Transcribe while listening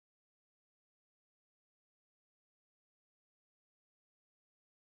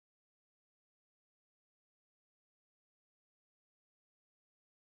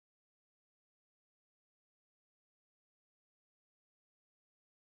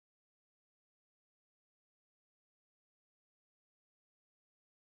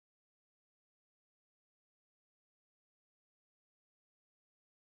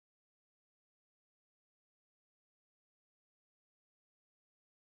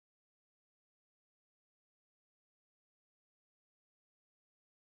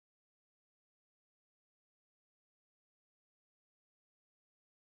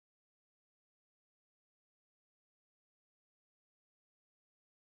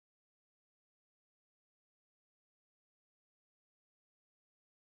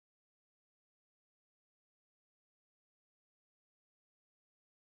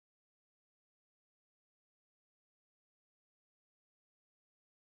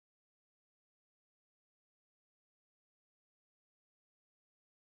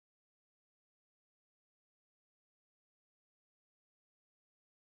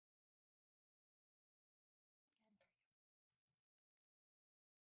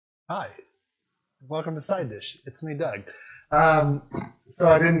Hi, welcome to Side Dish. It's me, Doug. So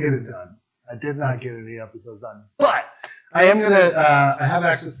I didn't get it done. I did not get any episodes done, but I am gonna. I have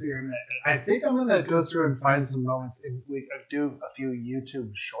access to the internet. I think I'm gonna go through and find some moments. I do a few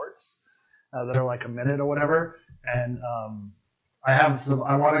YouTube shorts that are like a minute or whatever, and I have some.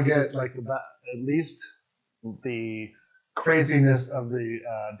 I want to get like at least the craziness of the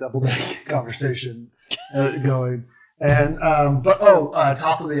double deck conversation going. And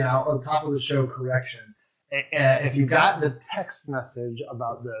top of the show correction. If you got the text message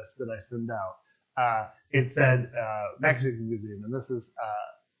about this that I sent out, it said Mexican cuisine, and this is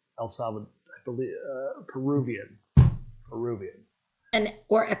El Salvador, I believe, Peruvian, and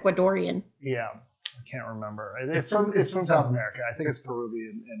or Ecuadorian. Yeah, I can't remember. It's from South America. I think it's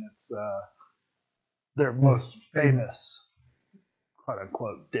Peruvian, and it's their most famous quote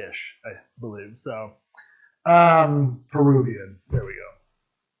unquote dish, I believe. So. Peruvian. There we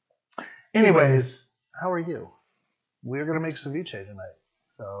go. Anyways, how are you? We're gonna make ceviche tonight.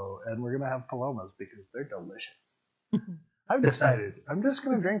 And we're gonna have palomas because they're delicious. I've decided I'm just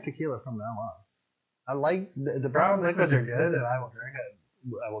gonna drink tequila from now on. I like the brown liquids are good, and I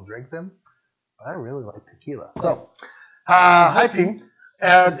will drink them. But I really like tequila. So, hi Ping.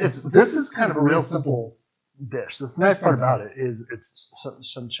 And this is kind of a real simple dish. The nice part about it is it's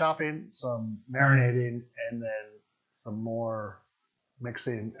some chopping, some marinating, and then some more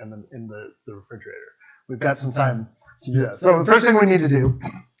mixing, and then in the refrigerator. We've got some time to do that. So the first thing we need to do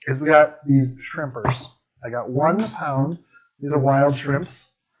is we got these shrimpers. I got 1 pound. These are wild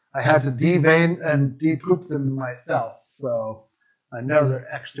shrimps. I had to devein and de-poop them myself, so I know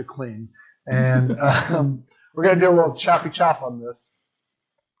they're extra clean. And we're gonna do a little choppy chop on this.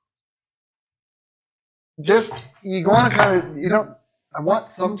 Just, you want to kind of, I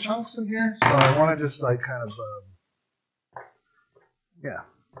want some chunks in here, so I want to just like kind of, yeah.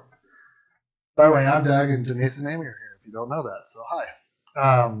 By the way, I'm Doug, and Denise and Amy are here, if you don't know that, so hi.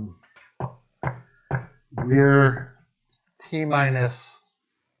 We're T-minus,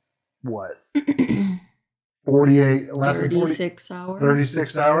 what? 48, less 36 than 40, hours.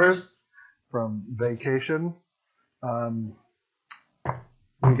 36 hours from vacation.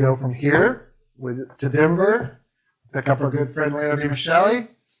 We go from here to Denver, pick up our good friend Leonard Michele,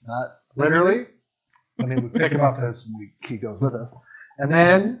 not literally. I mean, we pick him up as he goes with us. And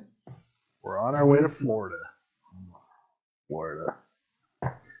then we're on our way to Florida. Florida.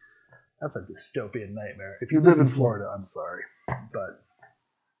 That's a dystopian nightmare. If you live in Florida, I'm sorry. But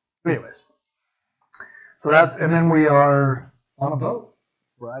anyways. And then we are on a boat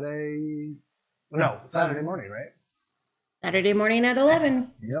Saturday morning, right? Saturday morning at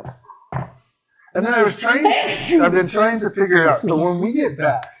 11. Yep. And then I've been trying to figure it out. So when we get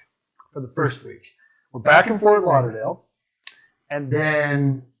back for the first week, we're back in Fort Lauderdale, and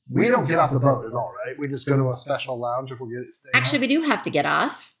then we don't get off the boat at all, right? We just go to a special lounge if we're staying. Actually, we do have to get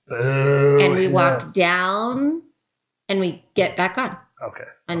off. Oh, and we walk down, and we get back on. Okay.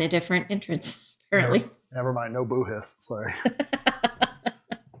 On a different entrance, apparently. Never mind. No boo hiss. Sorry.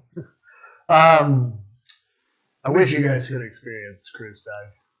 I wish you guys could experience cruise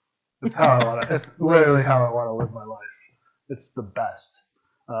dive. It's literally how I want to live my life. It's the best.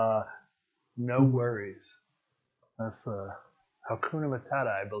 No worries. That's Hakuna Matata,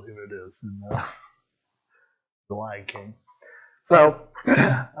 I believe it is, in The Lion King. So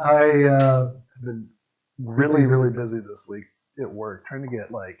I have been really, really busy this week at work, trying to get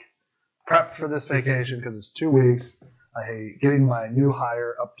prepped for this vacation because it's 2 weeks. I hate getting my new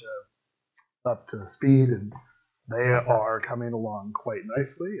hire up to speed, and they are coming along quite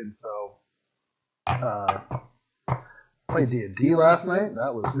nicely, and so played D&D last night.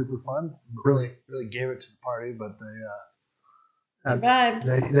 That was super fun. Really, really gave it to the party, but they survived.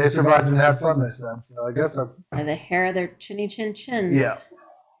 They survived and had fun. They said, so I guess that's by the hair of their chins. Yeah.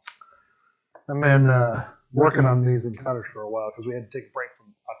 I've been working on these encounters for a while because we had to take a break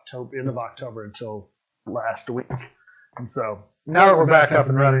from end of October until last week, and so now that we're back up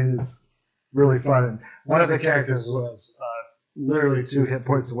and running, it's really fun. And one of the characters was literally 2 hit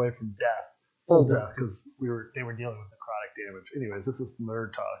points away from death, full death, because they were dealing with necrotic damage. Anyways, this is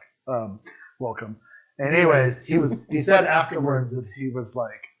nerd talk. Welcome. And anyways, he said afterwards that he was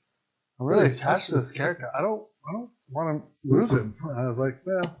like, I'm really attached to this character. I don't want to lose him. And I was like,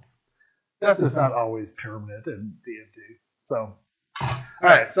 well, death is not always permanent in D&D. So, all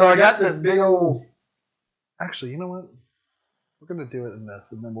right. So I got this big old. Actually, you know what? We're going to do it in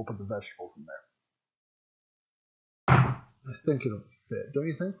this, and then we'll put the vegetables in there. I think it'll fit. Don't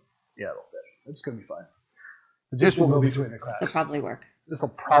you think? Yeah, it'll fit. It's going to be fine. The juice will go between the cracks. This will probably work. This will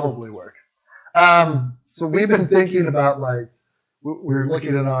probably work. So we've been thinking about we're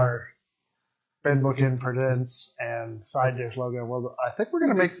looking at our Ben Bookin Prudence and side dish logo. Well, I think we're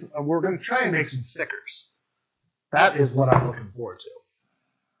gonna try and make some stickers. That is what I'm looking forward to.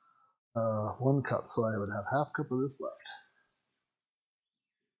 1 cup, so I would have half cup of this left.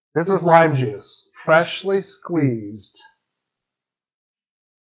 This is lime juice, freshly squeezed.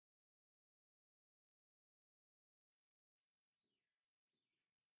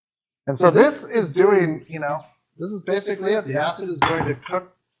 And so this is doing, this is basically it. The acid is going to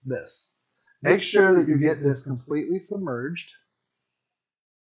cook this. Make sure that you get this completely submerged.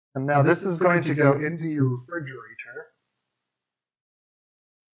 And now this is going to go into your refrigerator.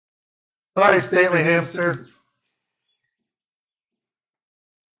 Sorry, stately hamster.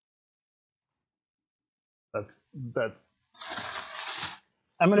 That's.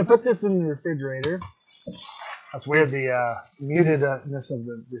 I'm going to put this in the refrigerator. That's weird. The mutedness of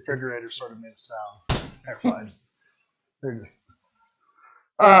the refrigerator sort of made it sound. They're fine. They're just.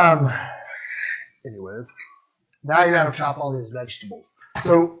 Anyways, now you got to chop all these vegetables.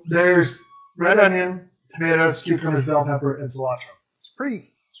 So there's red onion, tomatoes, cucumbers, bell pepper, and cilantro. It's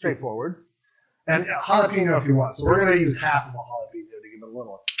pretty straightforward. And jalapeno if you want. So we're going to use half of a jalapeno to give it a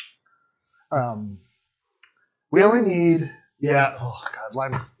little. We only need,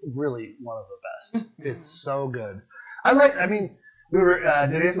 lime is really one of the best. It's so good.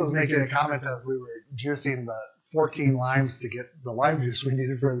 Denise was making a comment as we were juicing the 14 limes to get the lime juice we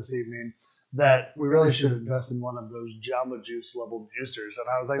needed for this evening, that we really should invest in one of those Jamba Juice level juicers. And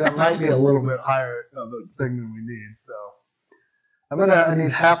I was like, that might be a little bit higher of a thing than we need. So I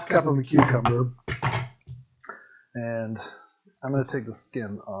need half a cup of a cucumber, and I'm going to take the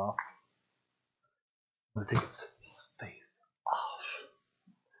skin off. I'm going to take its face off.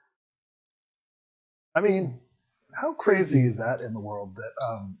 I mean, how crazy is that in the world that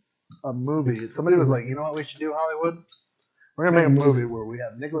a movie, somebody was like, you know what we should do, Hollywood? We're going to make a movie where we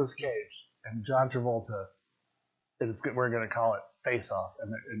have Nicolas Cage and John Travolta, and we're going to call it Face Off.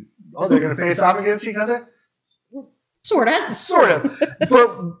 And they're going to face off against each other? Sort of. Sort of.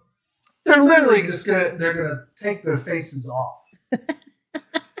 But they're literally they're going to take their faces off.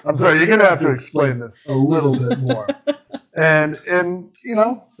 I'm sorry, you're going to have to explain this a little bit more. And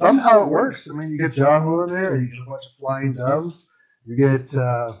somehow it works. I mean, you get John Woo in there, you get a bunch of flying doves, you get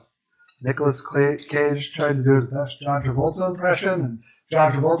Nicolas Cage trying to do his best John Travolta impression, and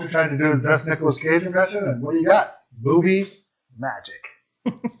John Travolta trying to do his best Nicolas Cage impression, and what do you got? Movie magic.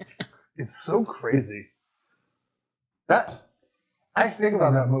 It's so crazy. I think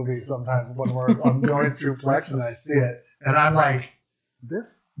about that movie sometimes when I'm going through Plex and I see it, and I'm like,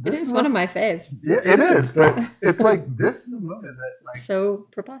 this is one of my faves. Yeah, it is, but it's like, this is a movie that so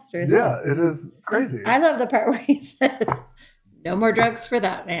preposterous. Yeah, it is crazy. I love the part where he says, "No more drugs for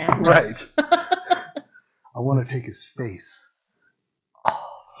that man." Right. I want to take his face off.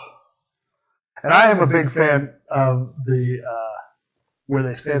 And I am a big fan of the where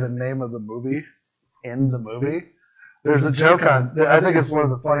they say the name of the movie in the movie. There's a joke I think it's one of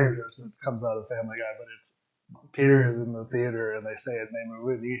the funnier jokes that comes out of Family Guy, but it's Peter is in the theater and they say the name of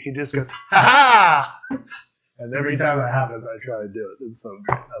the movie. He just goes, "Ha ha!" And every time that happens, I try to do it. It's so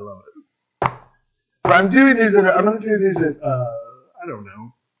great. I love it. So I'm going to do these at, I don't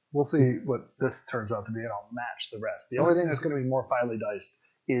know. We'll see what this turns out to be, and I'll match the rest. The only thing that's going to be more finely diced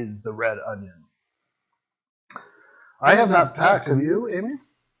is the red onion. I have not packed. Have you, Amy?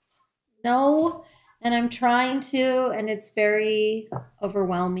 No, and I'm trying to, and it's very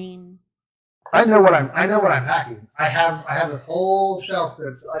overwhelming. I know what I'm packing. I have a whole shelf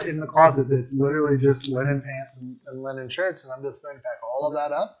that's in the closet that's literally just linen pants and linen shirts, and I'm just going to pack all of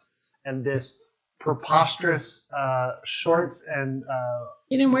that up, and this preposterous shorts and.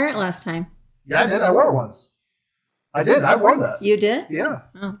 You didn't wear it last time. Yeah, I did. I wore it once. I did. I wore that. You did? Yeah.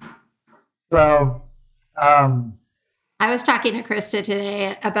 Oh. So. I was talking to Krista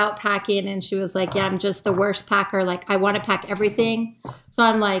today about packing, and she was like, yeah, I'm just the worst packer. Like, I want to pack everything. So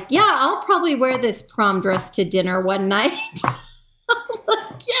I'm like, yeah, I'll probably wear this prom dress to dinner one night. I'm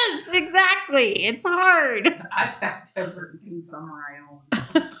like, yes, exactly. It's hard. I packed everything somewhere I own.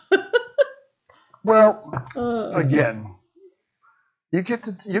 Well, again, you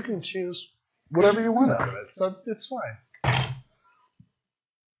can choose whatever you want out of it. So it's fine.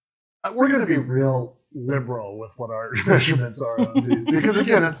 We're going to be real liberal with what our measurements are on these because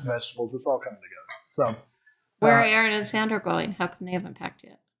again it's vegetables, it's all coming together. So where are Aaron and Sandra going? How come they haven't packed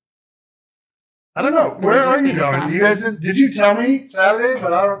yet? I don't know. Where are you going? You guys did you tell me Saturday?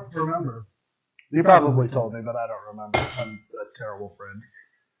 But I don't remember. You probably told me, but I don't remember. I'm a terrible friend.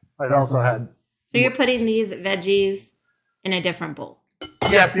 I also had. So you're putting these veggies in a different bowl.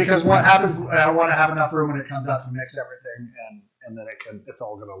 Yes, because what happens, I want to have enough room when it comes out to mix everything and and then it's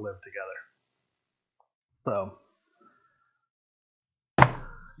all going to live together. So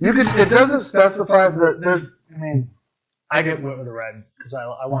it doesn't specify I get went with the red because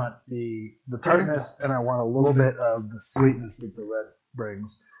I want the tartness and I want a little bit of the sweetness that the red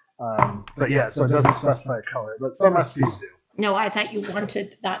brings. But yeah, so it doesn't specify a color, but some recipes do. No, I thought you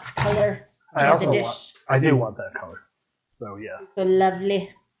wanted that color I in also the dish. I do want that color. So yes. So lovely.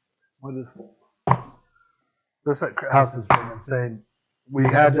 What is this house has been insane. We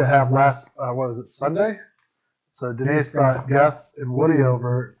had to have Sunday? So Denise brought Gus and Woody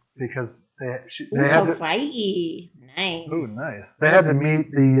over because they had to. Hawaii. Nice. Ooh, nice. They had to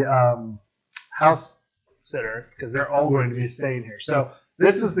meet the house sitter because they're all going to be staying here. So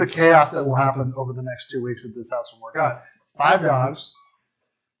this is the chaos that will happen over the next 2 weeks at this house when we're gone. 5 dogs,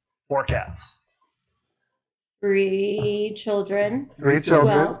 4 cats. 3 children. 3 children.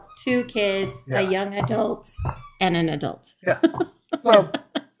 Well, 2 kids, Yeah. a young adult, and an adult. Yeah. So,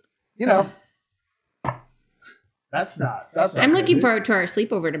 that's not. I'm looking crazy. forward to our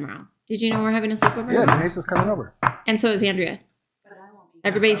sleepover tomorrow. Did you know we're having a sleepover? Yeah, Denise is coming over. And so is Andrea.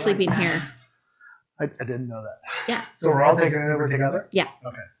 Everybody's sleeping here. I didn't know that. Yeah. So we're all taking it over together? Yeah.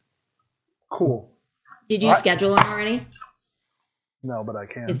 Okay. Cool. Did you What? schedule them already? No, but I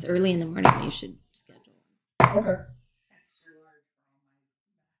can. It's early in the morning. You should schedule. Okay.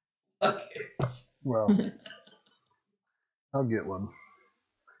 Okay. Well, I'll get one.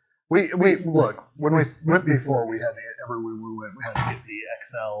 We look, when we went before, we had to get everywhere we went. We had to get the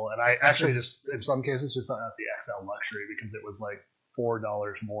XL, and I actually just in some cases just got the XL luxury because it was like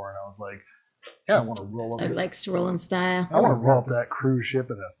 $4 more, and I was like, yeah, I want to roll up. I likes to roll in style. I want to roll up that cruise ship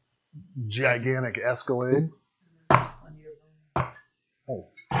in a gigantic Escalade. Oh,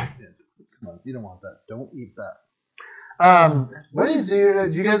 come on, you don't want that. Don't eat that. Ladies, do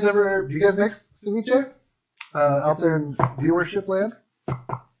you guys make ceviche out there in viewership land?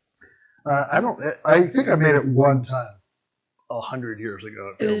 I think I made it one time 100 years ago.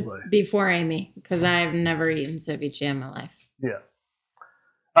 It It feels was like. before Amy because I've never eaten ceviche in my life. Yeah.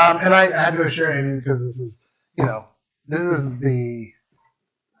 And I had to assure Amy because this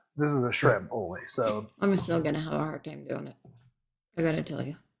is a shrimp only. So I'm still gonna have a hard time doing it. I gotta tell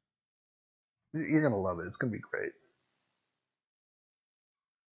you. you're gonna love it. It's gonna be great.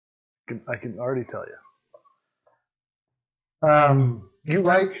 I can already tell you. You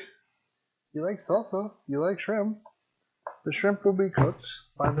like salsa. You like shrimp. The shrimp will be cooked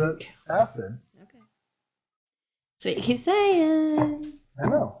by the acid. Okay. So you keep saying. I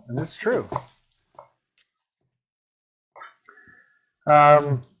know, and it's true.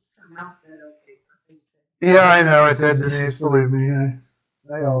 The mouse said okay. Yeah, I know it did, Denise. Believe me,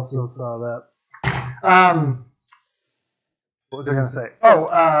 I also saw that. What was I going to say?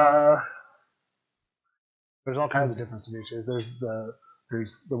 Oh, there's all kinds of different ceviches. There's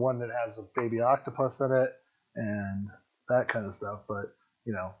the one that has a baby octopus in it and that kind of stuff. But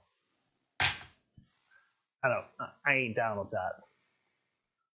I ain't down with that.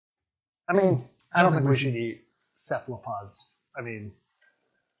 I mean, I don't think we should eat cephalopods. I mean,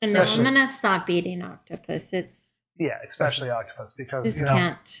 And no, I'm gonna stop eating octopus. It's yeah, especially octopus because just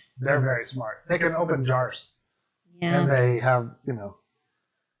can't. they're very smart. They can open jars. Yeah. And they have,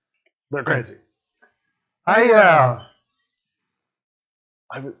 they're crazy. When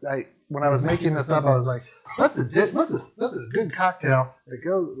I was making this up, I was like, that's a good cocktail that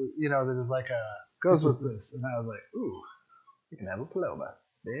goes, that is like goes with this. And I was like, ooh, you can have a Paloma.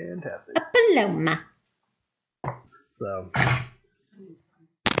 Fantastic. A Paloma. So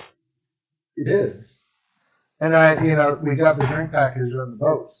it is. And we got the drink package on the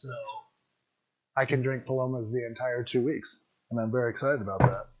boat, so I can drink Palomas the entire 2 weeks, and I'm very excited about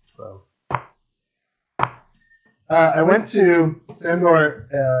that. So, I went to Sandor,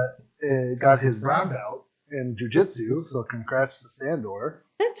 got his brown belt in jiu-jitsu, so congrats to Sandor.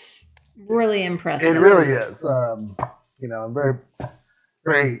 That's really impressive. It really is. I'm very,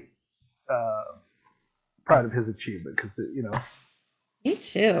 very proud of his achievement because Me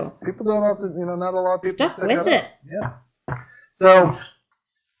too. people don't often, not a lot of people Stuck with it. Yeah. So,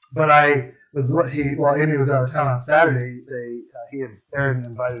 but while Amy was out of town on Saturday, he and Aaron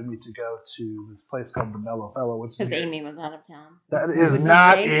invited me to go to this place called the Mellow Fellow, which Because Amy was out of town. that is Would you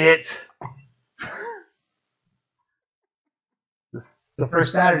not say? it. The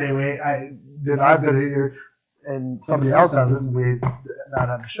first Saturday I've been here and somebody else hasn't, we not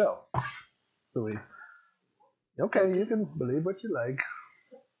had a show. So okay, you can believe what you like.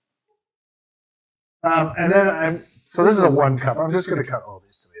 And then so this is a 1 cup. I'm just going to cut all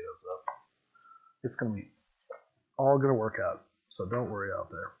these tomatoes up. It's going to be all going to work out. So don't worry out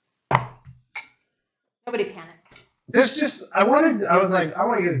there. Nobody panic. I was like, I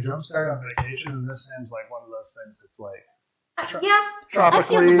want to get a jump start on vacation, and this seems like one of those things. It's like, yeah, tropically, I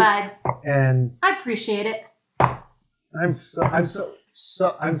feel the vibe. And I appreciate it. I'm so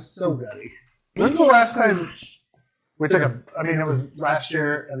ready. When's the last time we took it was last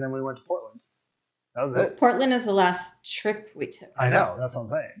year, and then we went to Portland. That was it. Portland is the last trip we took. I know. That's what I'm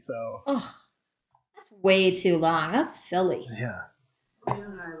saying. So. Oh, that's way too long. That's silly. Yeah. You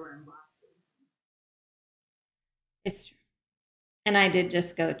and I were in Boston. It's true. And I did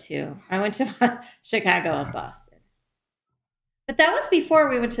just go to. I went to Chicago and Boston. But that was before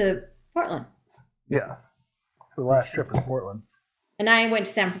we went to Portland. Yeah. The last trip in Portland. And I went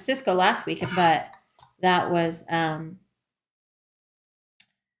to San Francisco last week, but that was I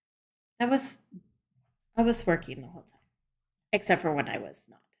was working the whole time. Except for when I was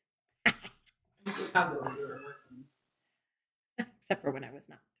not. In Chicago, we were working. Except for when I was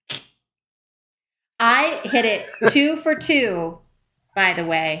not. I hit it 2 for 2, by the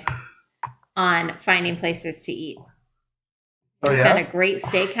way, on finding places to eat. Oh, yeah? Found a great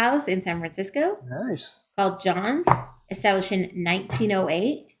steakhouse in San Francisco. Nice. Called John's, established in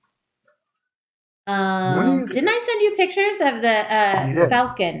 1908. Didn't I send you pictures of the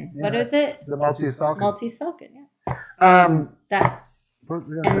Falcon? Yeah. What is it? The Maltese Falcon. Maltese Falcon, yeah. That.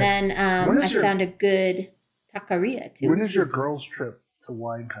 And then I found a good taqueria, too. When is your girls' trip to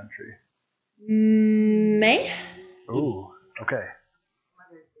wine country? May? Ooh, okay.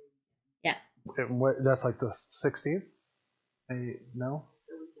 Yeah. That's like the 16th? No?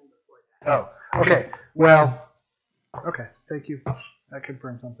 Oh, okay. Well, okay. Thank you. That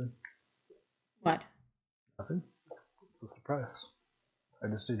confirmed something. What? Nothing. It's a surprise. I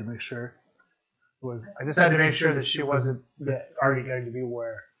just need to make sure. I just had to make sure that she wasn't already going to be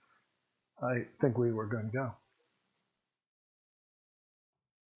where I think we were going to go.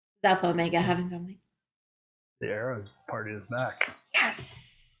 Is Alpha Omega having something? The Arrows party is back.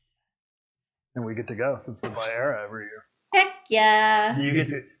 Yes. And we get to go since we buy Arrow every year. Heck yeah. You get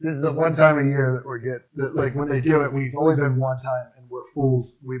to. This is the one time a year that like when they do it, we've only been one time and we're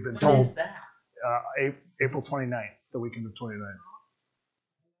fools. We've been When told. is that? April 29th, the weekend of 29th.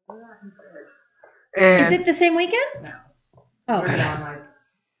 Is it the same weekend? No. Oh. We're down like,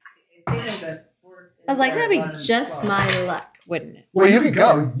 it's either the 4th. I was like, that'd be just my luck, wouldn't it? Well, you could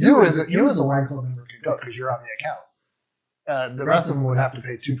go. You as a wine club member could go because you're on the account. The rest of them would have to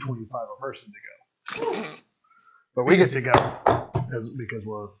pay $225 a person to go. But we get to go because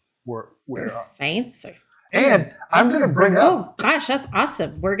we're fancy. And I'm going to bring up. Oh gosh, that's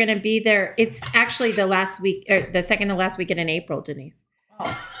awesome. We're going to be there. It's actually the last week, or the second to last weekend in April, Denise.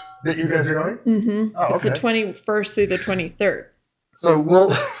 Oh, that you guys are going? Mm-hmm. Oh, it's the 21st through the 23rd. So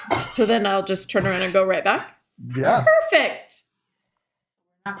we'll. So then I'll just turn around and go right back. Yeah. Perfect.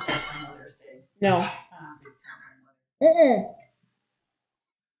 Not there for Mother's Day. No.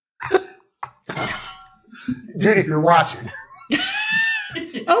 Judy, if you're watching.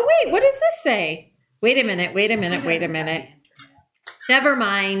 Oh wait, what does this say? Wait a minute. Never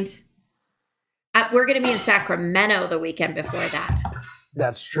mind. We're going to be in Sacramento the weekend before that.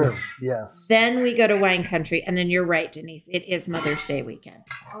 That's true. Yes. Then we go to wine country, and then you're right, Denise. It is Mother's Day weekend.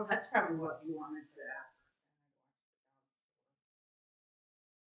 Oh, that's probably what you wanted to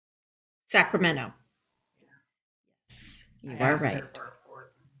Sacramento. Yes, you are right.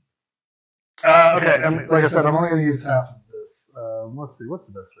 Okay. Like I said, I'm only going to use half of this. Let's see. What's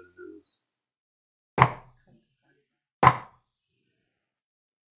the best way to do this?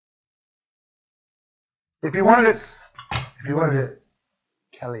 If you wanted it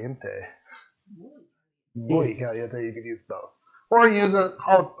caliente, muy caliente, you could use both, or use a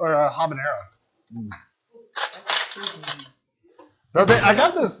habanero. No, I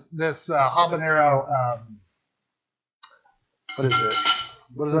got this habanero. What is it?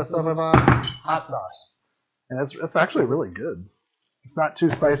 What is that stuff about? Hot sauce, and it's actually really good. It's not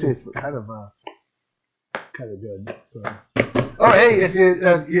too spicy. It's kind of good. So. Oh, hey, if you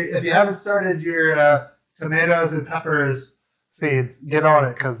haven't started your tomatoes and peppers seeds, get on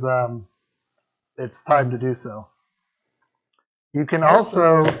it because it's time to do so. You can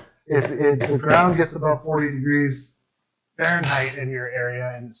also, if the ground gets above 40 degrees Fahrenheit in your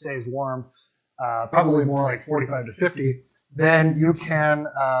area and it stays warm, probably more like 45 to 50, then you can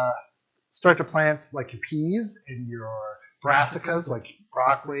start to plant like your peas and your brassicas, like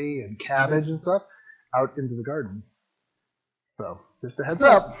broccoli and cabbage and stuff, out into the garden. So, just a heads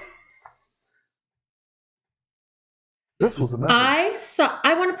up. This was a message.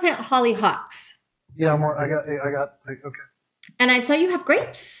 I want to plant hollyhocks. Yeah, I got. Okay. And I saw you have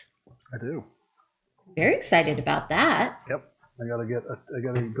grapes. I do. Very excited about that. Yep. I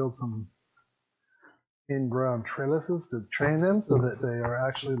gotta build some. in-ground trellises to train them so that they are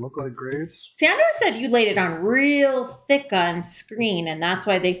actually look like graves. Sandra said you laid it on real thick on screen, and that's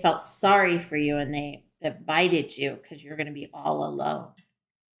why they felt sorry for you and they invited you because you're going to be all alone.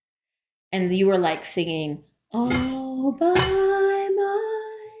 And you were like singing, all by myself.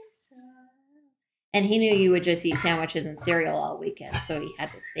 And he knew you would just eat sandwiches and cereal all weekend, so he had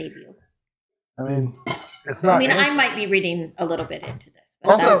to save you. I mean, it's not. I mean, I might be reading a little bit into this,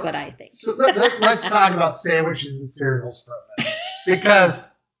 but Also, that's what I think. So let's talk about sandwiches and cereals for a minute. Because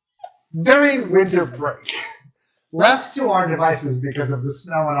during winter break, left to our devices because of the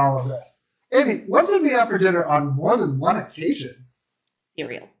snow and all of this, Amy, what did we have for dinner on more than one occasion?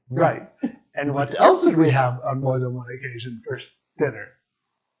 Cereal. Right. And what else did we have on more than one occasion for dinner?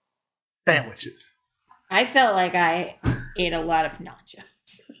 Sandwiches. I felt like I ate a lot of nachos.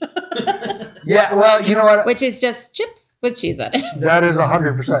 Yeah, well, you know what? Which is just chips with cheese on it. That is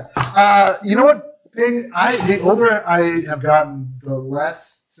 100%. You know what? The older I have gotten, the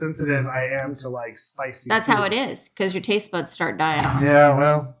less sensitive I am to like spicy. That's food. how it is, because your taste buds start dying off. Yeah,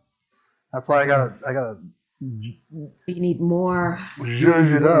 well, that's why I gotta You need more.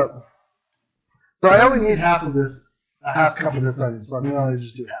 zhuzh it up. So I only need half a half cup of this onion. So I'm gonna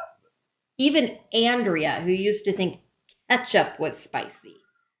just do half of it. Even Andrea, who used to think ketchup was spicy,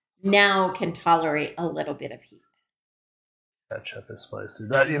 now can tolerate a little bit of heat. Ketchup is spicy.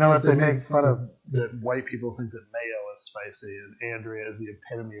 You know what? They make fun of that white people think that mayo is spicy, and Andrea is the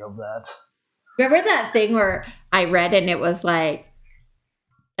epitome of that. Remember that thing where I read and it was like,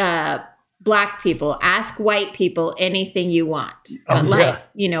 black people, ask white people anything you want.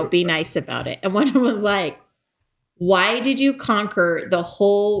 But be nice about it. And one of them was like, why did you conquer the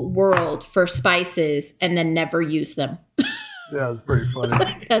whole world for spices and then never use them? Yeah, it's pretty funny.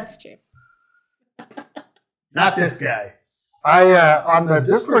 That's true. Not this guy. On the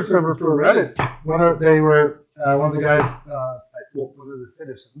Discord server for Reddit, one of the guys, one of the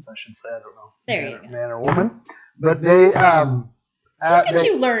citizens, I should say, I don't know if man or woman, but they Look at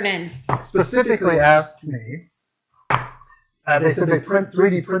you learning. Specifically asked me. They said they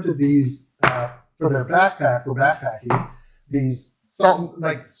 3D printed these for their backpack for backpacking. These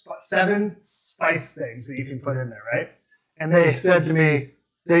 7 spice things that you can put in there, right? And they said to me,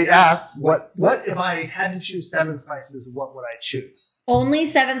 they asked, what if I had to choose 7 spices, what would I choose? Only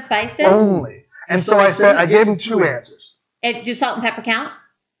 7 spices? Only. And so I gave them 2 answers. Do salt and pepper count?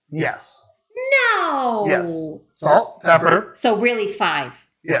 Yes. No. Yes. Salt, pepper. So really 5.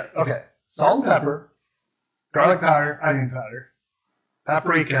 Yeah, okay. Salt and pepper, garlic powder, onion powder,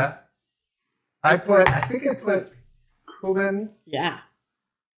 paprika. I think I put cumin. Yeah.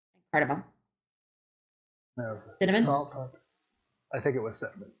 Cardamom. No, cinnamon? Salt, pepper. I think it was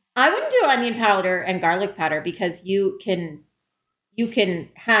cinnamon. I wouldn't do onion powder and garlic powder because you can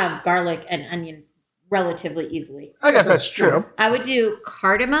have garlic and onion relatively easily. I guess that's true. I would do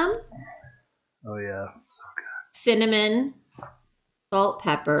cardamom. Oh yeah, so good. Cinnamon, salt,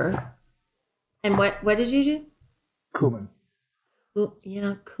 pepper, and what did you do? Cumin.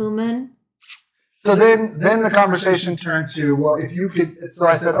 Yeah, cumin. So then the conversation turned to, well, if you could. So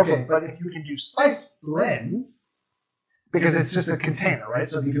I said, okay, but if you can do spice blends, because it's just a container, right?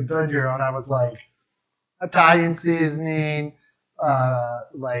 So if you could blend your own, I was like, Italian seasoning,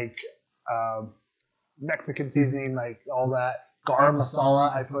 Mexican seasoning, like all that. Garam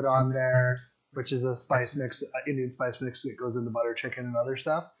masala I put on there, which is a spice mix, Indian spice mix that goes into butter chicken and other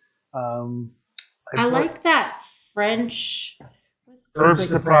stuff. I like that French. Herbs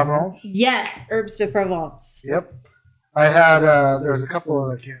de Provence. Yes, herbs de Provence. Yep. I had, there was a couple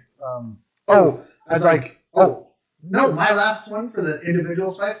other, my last one for the individual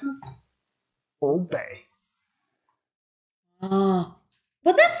spices, Old Bay. Oh,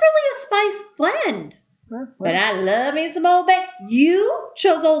 well, that's really a spice blend. But I love me some Old Bay. You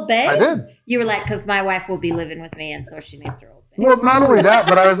chose Old Bay? I did. You were like, because my wife will be living with me, and so she needs her Old Bay. Well, not only that,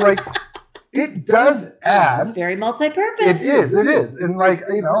 but I was like, it does add. It's very multi-purpose. It is. And like,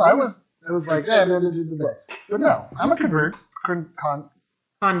 I was like, yeah, but no, I'm a convert.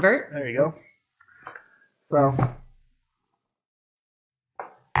 Convert. There you go. So.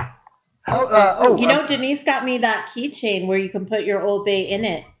 Denise got me that keychain where you can put your Old Bay in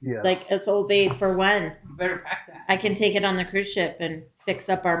it. Yes. Like it's Old Bay for one. You better pack that. I can take it on the cruise ship and fix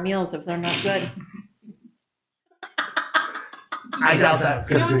up our meals if they're not good. I doubt that's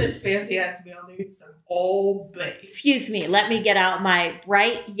You good. know this fancy ass meal needs some Old Bay. Excuse me, let me get out my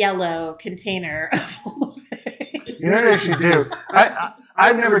bright yellow container of Old Bay. You know what I should do?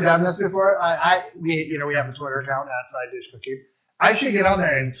 I've never done this before. We have a Twitter account at Side Dish Cooking. I should get on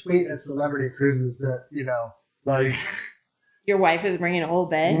there and tweet at celebrity cruises that Your wife is bringing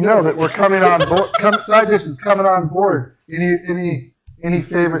Old Bay? No, that we're coming on board. Side dishes coming on board. Any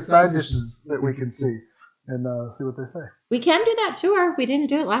favorite side dishes that we can see and see what they say. We can do that tour. We didn't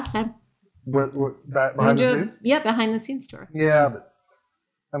do it last time. What that behind the scenes? Yeah, behind the scenes tour. Yeah, but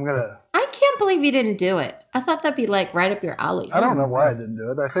I'm gonna. I can't believe you didn't do it. I thought that'd be like right up your alley. I don't know why I didn't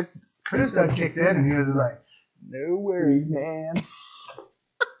do it. I think Chris got kicked in and he was like, "No worries, man."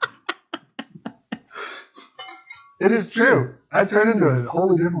 It is true. I turned into a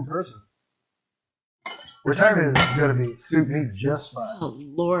wholly different person. Retirement is going to suit me just fine. Oh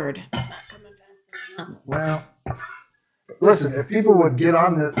Lord, it's not coming fast enough. Well, listen, if people would get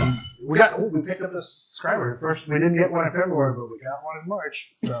on this, and we picked up a subscriber. First, we didn't get one in February, but we got one in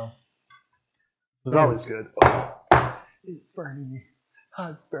March. So it's always good. Oh, it's burning me.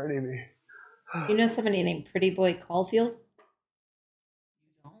 Oh, it's burning me. You know somebody named Pretty Boy Caulfield?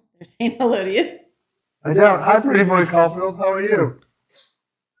 They're saying hello to you. I don't. Hi, Pretty Boy Caulfield. How are you?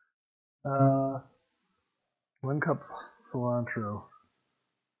 1 cup cilantro.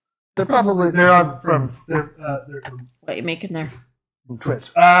 They're from What are you making there? Twitch.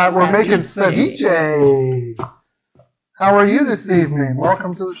 We're making ceviche. How are you this evening?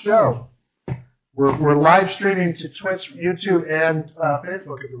 Welcome to the show. We're live streaming to Twitch, YouTube, and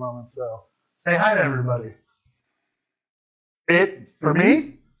Facebook at the moment. So say hi to everybody. For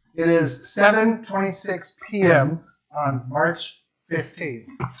me, it is 7:26 p.m. on March 15th.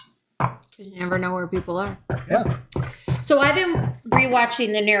 Because you never know where people are. Yeah. So I've been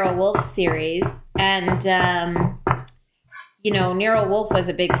rewatching the Nero Wolfe series, and Nero Wolfe was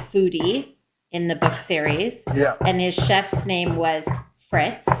a big foodie in the book series. Yeah. And his chef's name was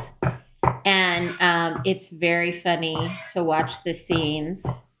Fritz, and it's very funny to watch the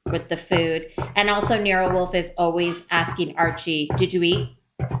scenes with the food. And also, Nero Wolfe is always asking Archie, "Did you eat?"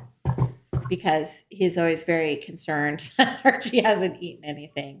 Because he's always very concerned that Archie hasn't eaten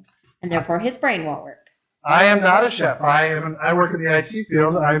anything, and therefore his brain won't work. I am not a chef. I work in the IT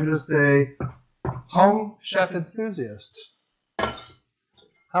field. I'm just a home chef enthusiast.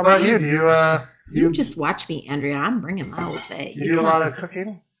 How about you? Do you just watch me, Andrea? I'm bringing my Old Bay. You do a lot of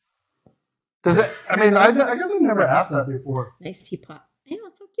cooking? Does it? I mean, I guess I've never asked that before. Nice teapot. Yeah,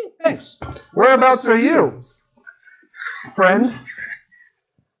 it's so cute. Thanks. Whereabouts are you, friend?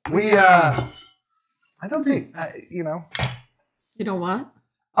 I don't think, You know what?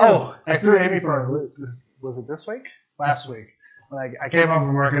 Oh, I threw Amy for a loop. Was it this week? Last week. When I came home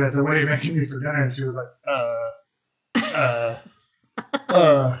from work and I said, "What are you making me for dinner?" And she was like,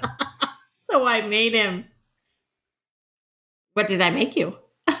 So I made him. What did I make you?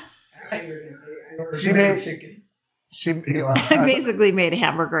 She made chicken. I basically made a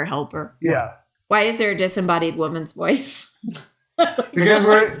hamburger helper. Yeah. Why is there a disembodied woman's voice?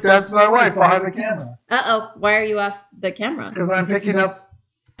 Because that's my wife behind the camera. Uh-oh. Why are you off the camera? Because I'm picking up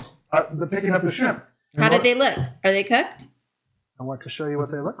the shrimp. How did they look? Are they cooked? I want to show you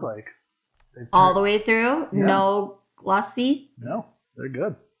what they look like. All the way through? Yeah. No glossy? No, they're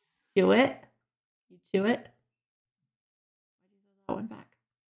good. Chew it. You chew it. That one back.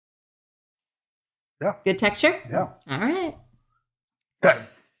 Yeah. Good texture? Yeah. All right. Okay.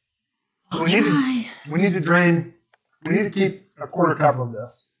 We need to drain. We need to keep a 1/4 cup of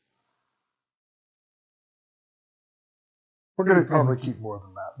this. We're going to probably keep more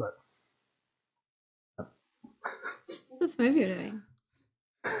than that, but. What's this movie you're doing?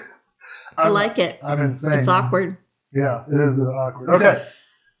 I like it. I'm insane. It's awkward. Yeah, it is awkward. Okay.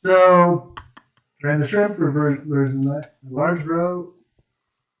 So, drain the shrimp, there's a large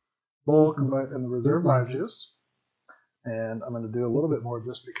bowl and the reserve lime juice. And I'm going to do a little bit more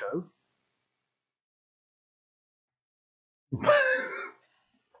just because.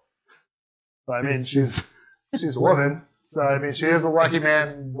 I mean, she's a woman, so I mean, she is a lucky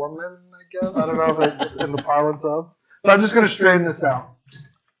man woman, I guess. I don't know if in the parlance of. So I'm just going to strain this out.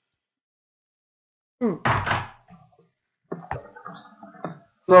 So,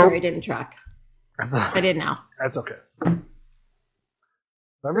 sorry, I didn't track. I did now. That's okay.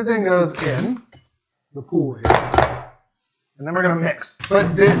 Everything goes in the pool here, and then we're going to mix.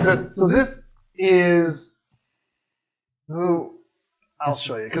 But so this is. I'll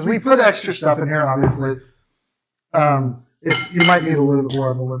show you because we put extra stuff in here. Obviously, you might need a little bit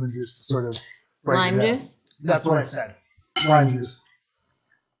more of the lemon juice to sort of break lime juice. That's what I said. Lime juice.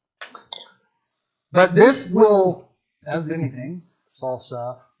 But this will, as anything,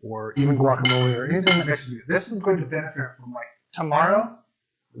 salsa or even guacamole or anything that mixes you. This is going to benefit from like tomorrow.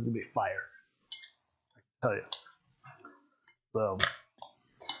 This is gonna be fire. I can tell you. So,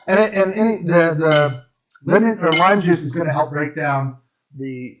 and the lemon or lime juice is going to help break down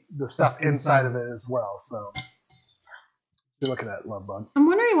the stuff inside of it as well. So You're looking at Love Bug. I'm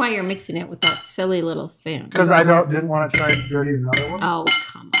wondering why you're mixing it with that silly little spoon. Because I didn't want to try and dirty another one. Oh,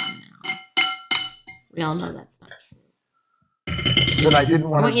 come on now. We all know that's not true. But I didn't I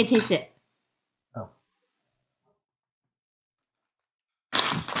want want you to taste it. Oh.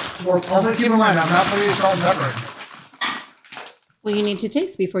 Well, also keep in mind, I'm not putting salt and pepper in. Well, you need to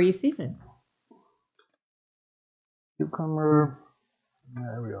taste before you season. Cucumber.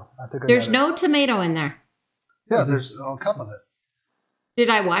 There we go. I think There's no tomato in there. Yeah, there's a cup of it. Did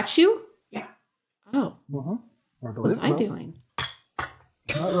I watch you? Yeah. Oh. Mm-hmm. What was I doing?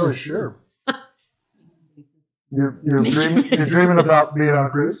 Not really sure. You're dreaming about being on a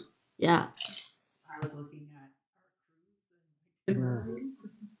cruise? Yeah. I was looking at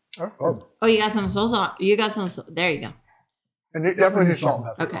Oh, you got some sauce on. You got some. There you go. And it definitely needs salt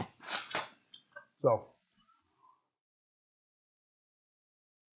and pepper. Okay. So.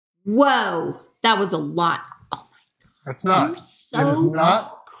 Whoa, that was a lot. Oh my god. It's not. You're so it is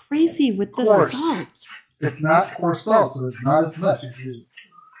not crazy with the coarse. salt. It's not coarse salt, so it's not as much.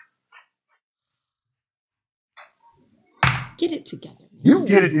 Get it together. You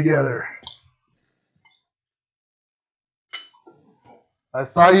get it together. I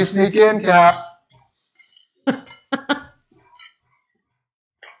saw you sneak in, Cap.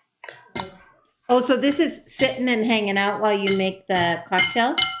 Oh, so this is sitting and hanging out while you make the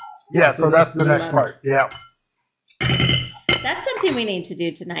cocktail? Yeah, so that's the next part. Yeah. That's something we need to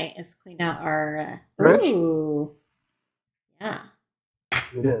do tonight is clean out our fridge. Ooh. Yeah.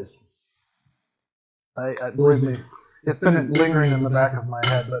 It is. I believe me, it's been lingering in the back of my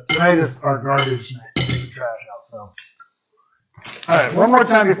head, but tonight is our garbage night. Take the trash out. So, all right, one more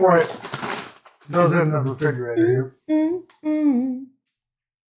time before it goes in the refrigerator here.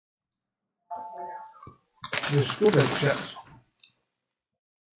 The scoop of chips.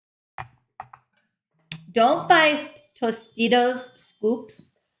 Don't buy Tostitos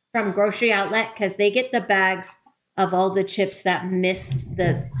scoops from grocery outlet because they get the bags of all the chips that missed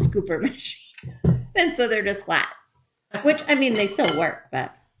the scooper machine. And so they're just flat. Which, I mean, they still work,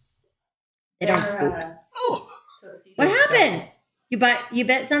 but they don't scoop. Oh, what happened? You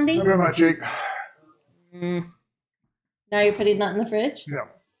bet something? look at my cheek. Now you're putting that in the fridge? Yeah.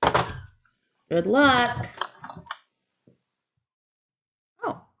 Good luck.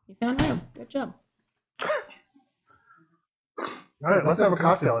 Oh, you found room. Good job. All right, let's have a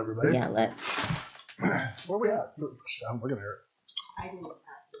cocktail, everybody. Yeah, let's. Where are we at? I'm looking here. I didn't have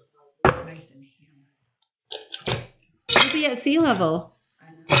this nice and hammered. We'll be at sea level.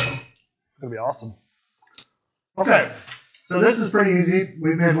 It's gonna be awesome. Okay, so this is pretty easy.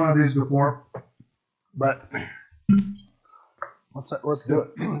 We've made one of these before, but let's do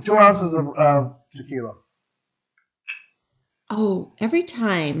it. 2 ounces of tequila. Oh, every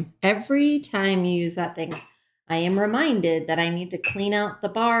time you use that thing, I am reminded that I need to clean out the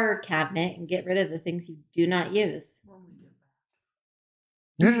bar cabinet and get rid of the things you do not use.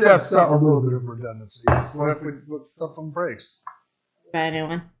 You should have a little bit of redundancy. What if something breaks? Buy a new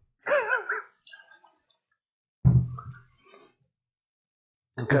one.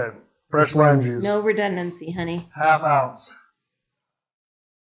 Okay, fresh lime juice. No redundancy, honey. Half ounce.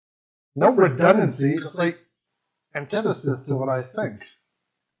 No redundancy. It's like antithesis to what I think.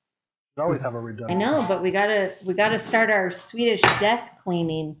 You always have a I redundancy. know, but we gotta start our Swedish death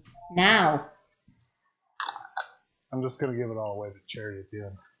cleaning now. I'm just gonna give it all away to charity at the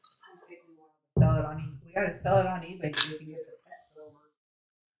end. Sell it on. We gotta sell it on eBay so we can get the pets over.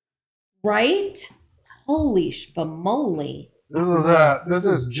 Right? Holy spamoli. This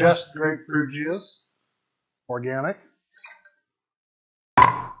is just grapefruit juice, organic,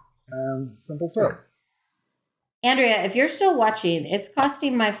 and simple syrup. Andrea, if you're still watching, it's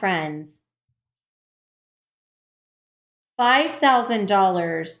costing my friends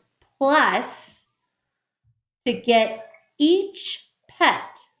 $5,000 plus to get each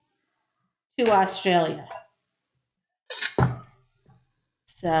pet to Australia.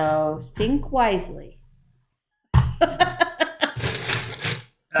 So think wisely.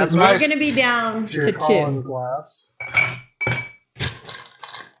 Because we're going to be down to 2. Glass.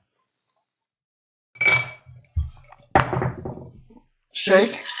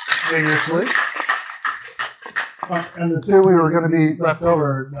 Shake vigorously. And the 2 we were going to be left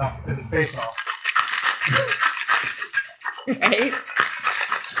over in the face off. Right?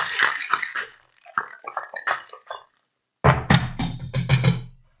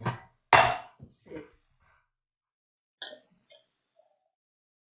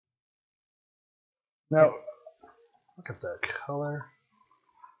 Now, look at that color.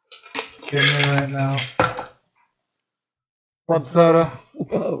 Kidding me right now. Club soda.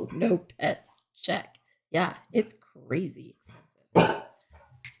 Whoa, no pets. Check. Yeah, it's crazy expensive.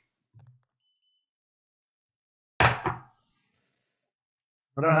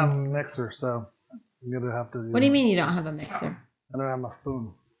 I don't have a mixer, so I'm gonna have to. What do you mean you don't have a mixer? I don't have my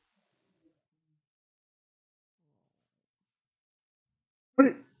spoon.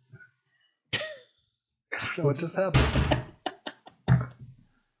 What just happened?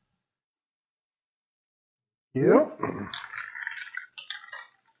 You?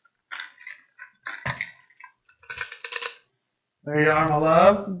 There you are, my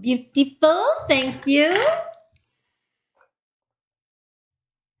love. Beautiful, thank you.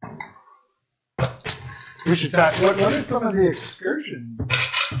 We should talk. What is some of the excursion?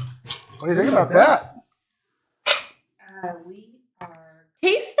 What do you think about that? We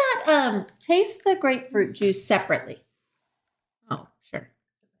are. Taste the grapefruit juice separately. Oh, sure.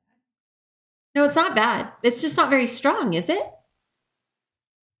 No, it's not bad. It's just not very strong, is it? I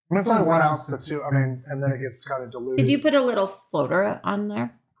mean, it's only 1 ounce to 2. I mean, and then it gets kind of diluted. Did you put a little floater on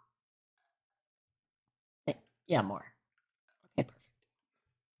there? Yeah, more. Okay,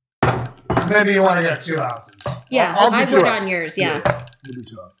 perfect. Maybe you want to get 2 ounces. Yeah, I would on yours. Yeah. Maybe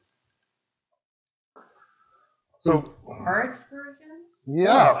 2 ounces. So Our excursion?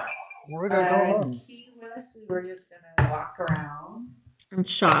 Yeah. Where we gonna go on? Key West, we were just gonna walk around And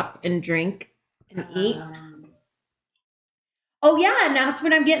shop and drink and eat. Oh yeah, and that's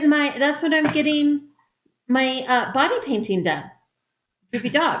when I'm getting my body painting done. Droopy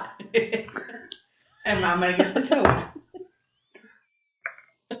dog. And I'm gonna get the toad.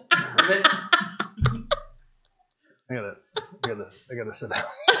 I gotta sit down.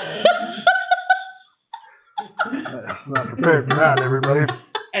 That's not prepared for that, everybody.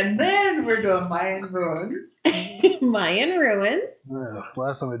 And then we're doing Mayan ruins. Mayan ruins. Yeah,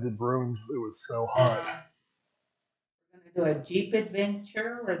 last time I did ruins, it was so hot. We're gonna do a Jeep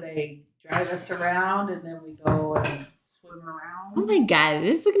adventure where they drive us around and then we go and swim around. Oh my God,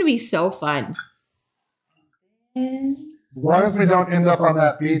 this is gonna be so fun. As long as we don't end up on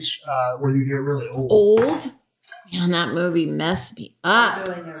that beach where you get really old. Old? Man, that movie messed me up.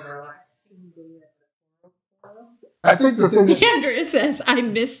 I think the thing that Andrea says, I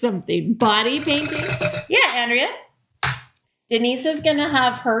missed something. Body painting? Yeah, Andrea. Denise is going to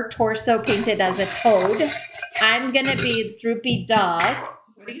have her torso painted as a toad. I'm going to be Droopy Dog.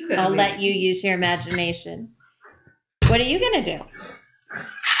 What are you gonna I'll be? let you use your imagination. What are you going to do?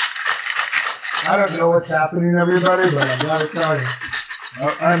 I don't know what's happening, everybody, but I'm glad to tell you.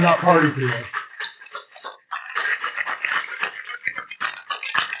 I'm not party today.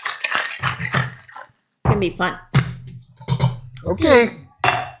 It's going to be fun. Okay.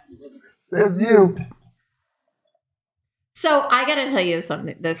 Says you. So I got to tell you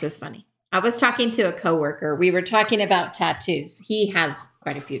something. This is funny. I was talking to a coworker. We were talking about tattoos. He has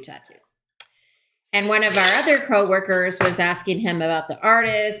quite a few tattoos. And one of our other coworkers was asking him about the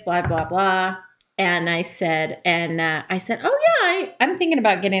artist, blah, blah, blah. And I said, oh yeah, I'm thinking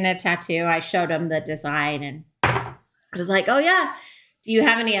about getting a tattoo. I showed him the design and I was like, oh yeah, do you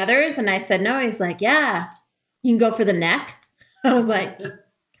have any others? And I said, no. He's like, yeah, you can go for the neck. I was like,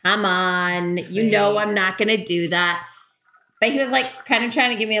 come on, you know I'm not going to do that. But he was like kind of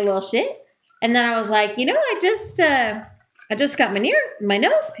trying to give me a little shit. And then I was like, I just got my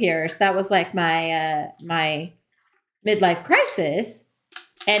nose pierced. That was like my midlife crisis.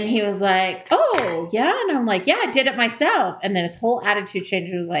 And he was like, oh, yeah. And I'm like, yeah, I did it myself. And then his whole attitude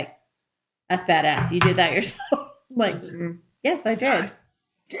changed. He was like, that's badass. You did that yourself. I'm like, yes, I did.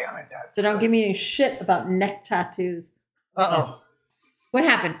 Damn it, that's So don't give me any shit about neck tattoos. Uh-oh. What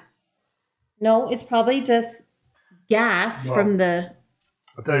happened? No, it's probably just gas from the...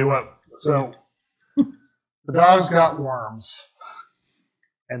 I'll tell you what. So, the dog's got worms.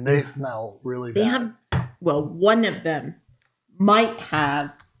 And they smell really bad. One of them might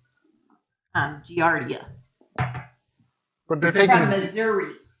have Giardia. But they're taking From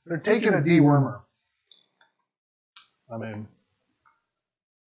Missouri. They're taking a dewormer. I mean...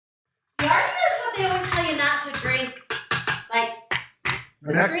 Giardia is what they always tell you not to drink, like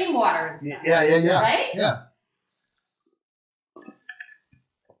the stream water and stuff. Yeah. Right? Yeah.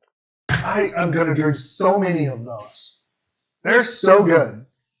 I'm going to drink so many of those. They're so good.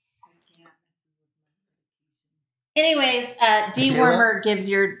 Anyways, dewormer gives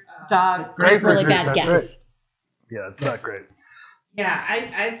your dog Grapefruit really juice, bad that's gas. Yeah, it's not great. Yeah,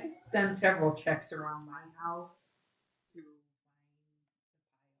 I've done several checks around my house.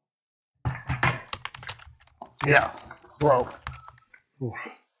 Yeah. Well. All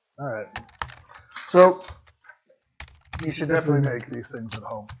right. So, you should definitely make these things at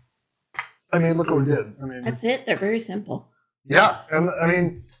home. I mean, look what we did. I mean, That's it. They're very simple. yeah. And I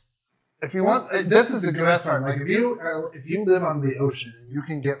mean, if you want, this is the best part. Like if you live on the ocean, you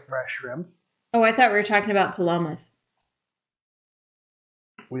can get fresh shrimp. Oh, I thought we were talking about palomas.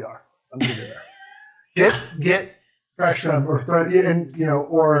 We are. I'm gonna do that. Get fresh shrimp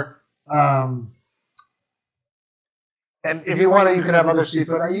and if you want to, you can have other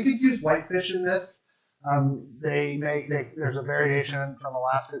seafood. You could use whitefish in this. There's a variation from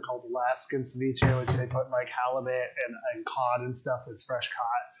Alaska called Alaskan ceviche, which they put like halibut and cod and stuff that's fresh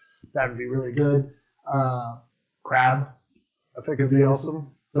caught. That would be really good. Crab, I think it'd be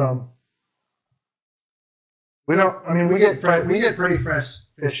awesome. So we get pretty fresh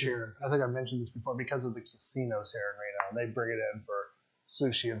fish here. I think I've mentioned this before because of the casinos here in Reno. And they bring it in for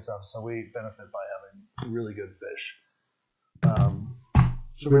sushi and stuff, so we benefit by having really good fish.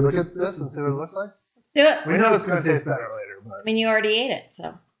 Should we look at this and see what it looks like? Let's do it. We know it's going to taste better later, but I mean, you already ate it,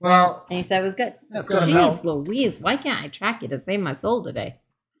 so. Well, and you said it was good. Jeez, Louise, why can't I track you to save my soul today?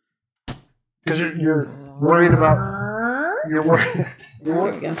 Because you're worried about. You're worried. There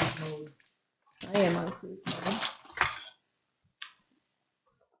we go. I am on cruise mode.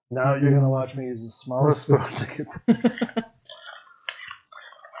 Now you're going to watch me use the smallest spoon to get this.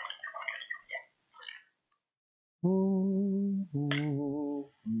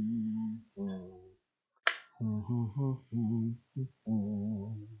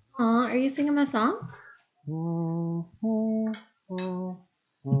 Aw, are you singing my song? I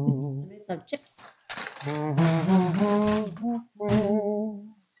made some chips.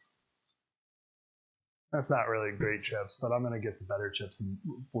 That's not really great chips, but I'm going to get the better chips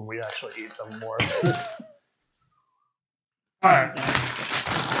when we actually eat some more. All right.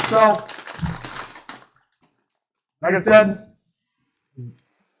 So, like I said,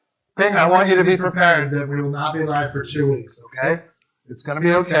 I want you to be prepared that we will not be live for 2 weeks, okay? It's going to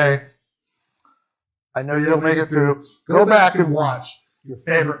be okay. I know you'll make it through. Go back and watch your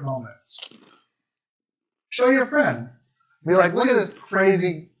favorite moments. Show your friends. Be like, look at this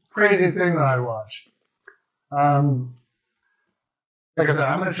crazy, crazy thing that I watched. Like I said,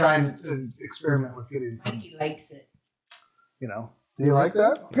 I'm going to try and experiment with getting some. He likes it. You know, do you like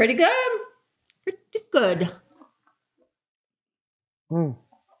that? Pretty good. Pretty good.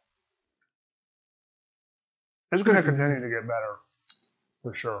 It's going to continue to get better,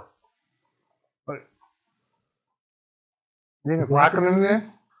 for sure. But you think it's lacking anything?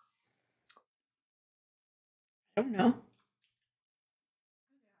 I don't know.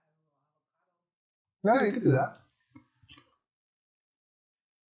 No, you can do that.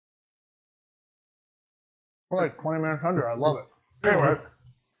 We're like 20 minutes under. I love it. Anyway,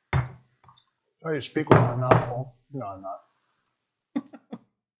 you speak with my mouth full. No, I'm not.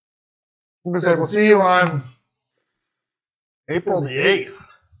 I'm going to say we'll see you on April the 8th,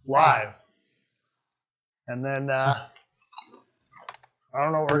 live. And then, I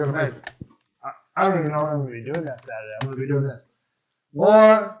don't know what we're going to make. I don't even know what I'm going to be doing that Saturday. I'm going to be doing this.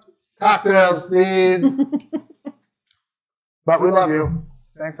 More cocktails, please. But we love you.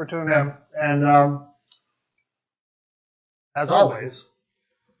 Thanks for tuning in. And as always,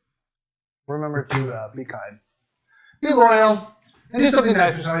 remember to be kind, be loyal, and do something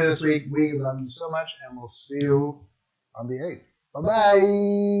nice for somebody this week. We love you so much, and we'll see you on the 8th.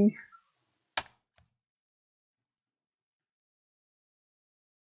 Bye-bye.